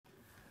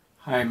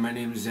Hi, my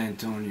name is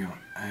Antonio.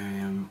 I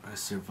am a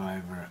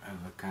survivor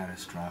of a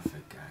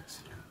catastrophic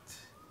accident.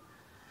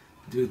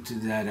 Due to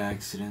that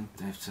accident,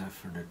 I've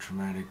suffered a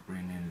traumatic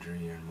brain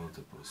injury and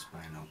multiple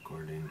spinal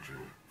cord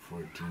injury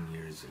 14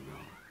 years ago.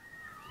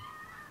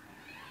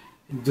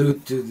 Due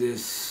to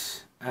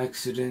this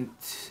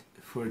accident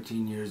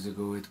 14 years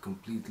ago, it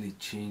completely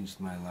changed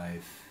my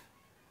life.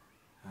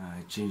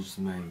 It changed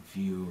my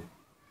view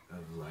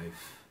of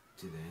life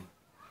today.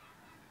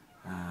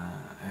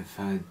 I've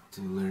had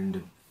to learn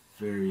the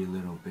very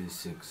little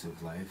basics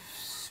of life: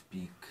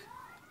 speak,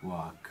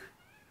 walk,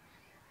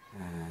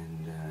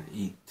 and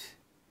eat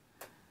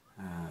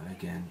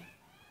again.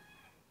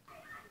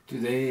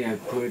 Today I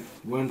put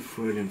one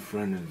foot in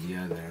front of the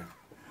other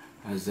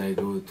as I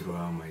go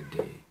throughout my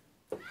day.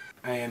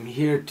 I am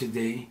here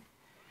today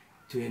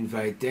to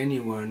invite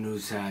anyone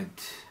who's had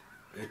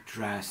a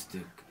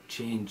drastic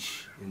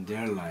change in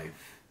their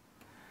life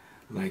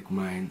like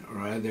mine,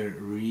 or other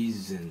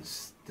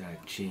reasons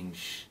that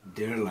change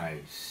their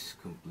lives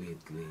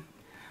completely.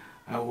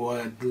 I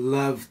would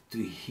love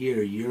to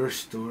hear your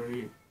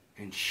story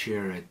and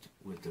share it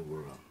with the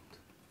world.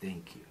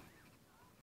 Thank you.